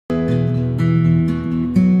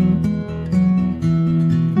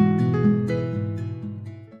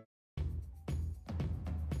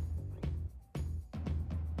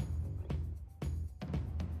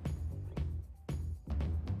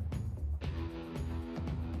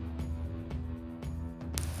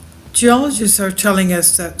Geologists are telling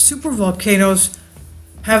us that supervolcanoes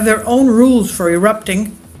have their own rules for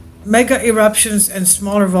erupting. Mega eruptions and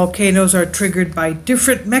smaller volcanoes are triggered by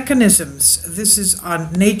different mechanisms. This is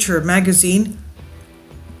on Nature magazine.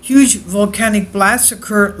 Huge volcanic blasts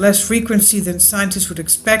occur less frequently than scientists would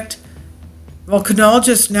expect.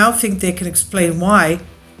 Volcanologists now think they can explain why.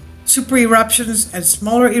 Super eruptions and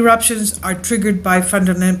smaller eruptions are triggered by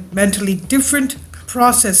fundamentally different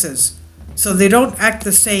processes, so they don't act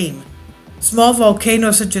the same. Small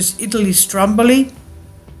volcanoes such as Italy's Stromboli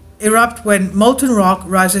erupt when molten rock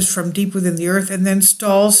rises from deep within the earth and then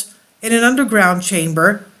stalls in an underground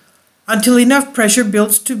chamber until enough pressure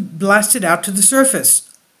builds to blast it out to the surface.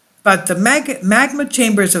 But the magma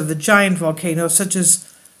chambers of the giant volcanoes, such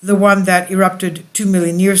as the one that erupted 2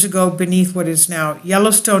 million years ago beneath what is now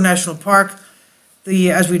Yellowstone National Park,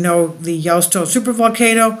 as we know, the Yellowstone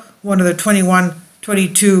supervolcano, one of the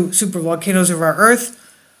 22 supervolcanoes of our Earth,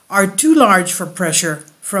 are too large for pressure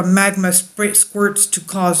from magma squirts to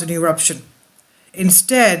cause an eruption.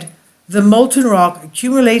 Instead, the molten rock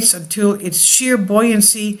accumulates until its sheer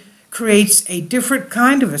buoyancy creates a different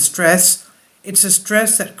kind of a stress. It's a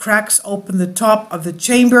stress that cracks open the top of the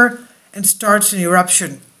chamber and starts an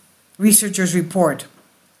eruption, researchers report.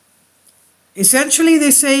 Essentially,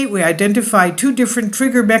 they say, we identify two different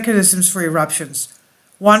trigger mechanisms for eruptions.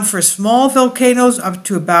 One for small volcanoes up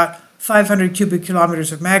to about 500 cubic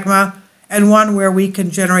kilometers of magma, and one where we can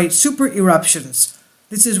generate super-eruptions.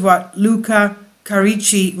 This is what Luca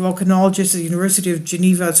Carricci, volcanologist at the University of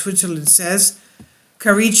Geneva, Switzerland, says.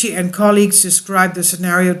 Carricci and colleagues describe the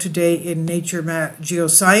scenario today in Nature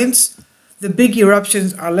Geoscience. The big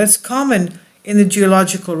eruptions are less common in the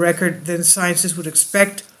geological record than scientists would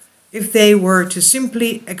expect if they were to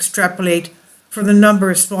simply extrapolate from the number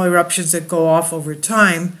of small eruptions that go off over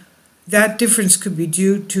time. That difference could be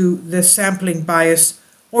due to the sampling bias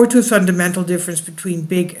or to a fundamental difference between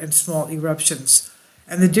big and small eruptions.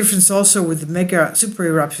 And the difference also with the mega super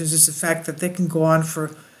eruptions is the fact that they can go on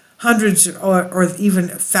for hundreds or even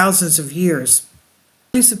thousands of years.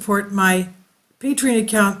 Please support my Patreon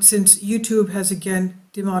account since YouTube has again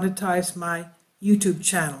demonetized my YouTube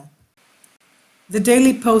channel. The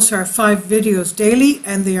daily posts are 5 videos daily,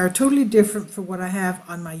 and they are totally different from what I have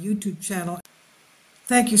on my YouTube channel.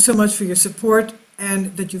 Thank you so much for your support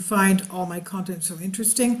and that you find all my content so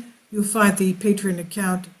interesting. You'll find the Patreon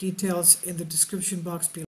account details in the description box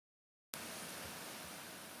below.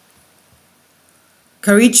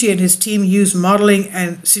 Carricci and his team use modeling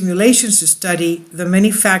and simulations to study the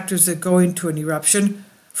many factors that go into an eruption,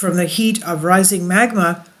 from the heat of rising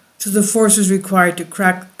magma to the forces required to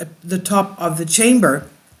crack the top of the chamber.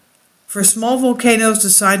 For small volcanoes, the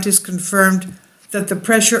scientists confirmed that the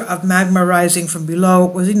pressure of magma rising from below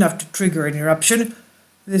was enough to trigger an eruption.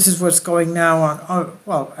 This is what's going now on,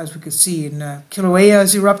 well, as we can see in Kilauea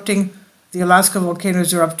is erupting, the Alaska volcano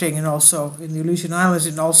is erupting, and also in the Aleutian Islands,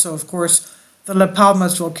 and also, of course, the La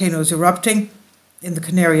Palmas volcano is erupting in the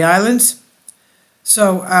Canary Islands.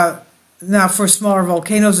 So now for smaller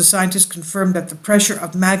volcanoes, the scientists confirmed that the pressure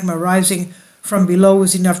of magma rising from below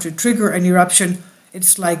was enough to trigger an eruption.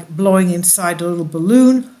 It's like blowing inside a little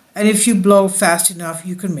balloon, and if you blow fast enough,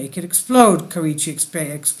 you can make it explode, Carricci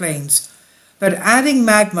explains. But adding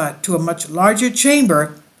magma to a much larger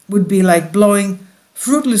chamber would be like blowing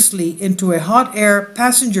fruitlessly into a hot air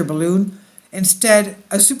passenger balloon. Instead,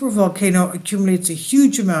 a supervolcano accumulates a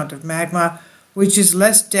huge amount of magma, which is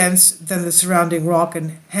less dense than the surrounding rock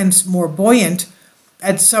and hence more buoyant.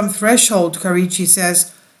 At some threshold, Carricci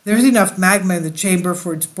says, there's enough magma in the chamber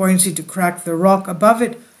for its buoyancy to crack the rock above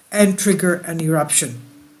it and trigger an eruption.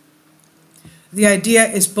 The idea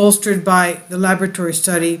is bolstered by the laboratory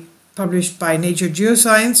study published by Nature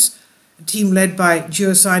Geoscience, a team led by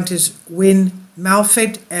geoscientists Win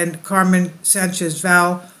Malfit and Carmen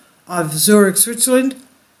Sanchez-Val of Zurich, Switzerland,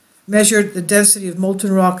 measured the density of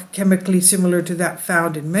molten rock chemically similar to that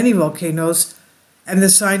found in many volcanoes, and the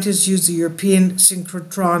scientists used the European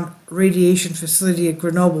Synchrotron radiation facility at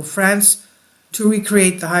Grenoble, France, to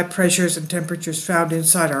recreate the high pressures and temperatures found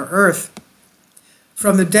inside our Earth.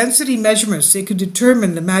 From the density measurements, they could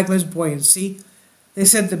determine the magma's buoyancy. They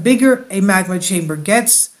said the bigger a magma chamber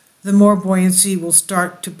gets, the more buoyancy will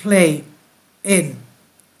start to play in.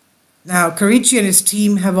 Now, Carricci and his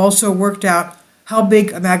team have also worked out how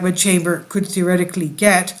big a magma chamber could theoretically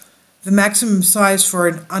get. The maximum size for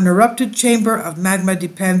an unerupted chamber of magma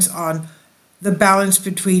depends on the balance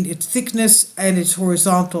between its thickness and its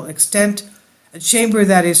horizontal extent. A chamber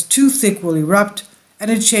that is too thick will erupt, and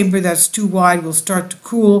a chamber that's too wide will start to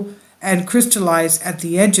cool and crystallize at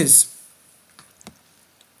the edges.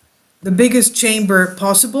 The biggest chamber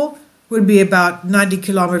possible would be about 90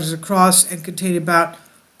 kilometers across and contain about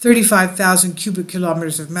 35,000 cubic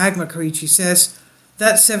kilometers of magma, Koichi says.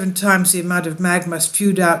 That's 7 times the amount of magma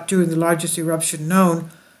spewed out during the largest eruption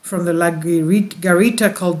known from the La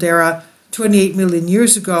Garita caldera 28 million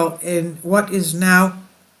years ago in what is now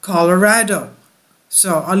Colorado.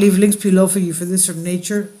 So I'll leave links below for you for this from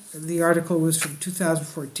Nature. The article was from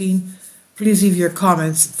 2014. Please leave your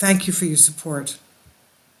comments. Thank you for your support.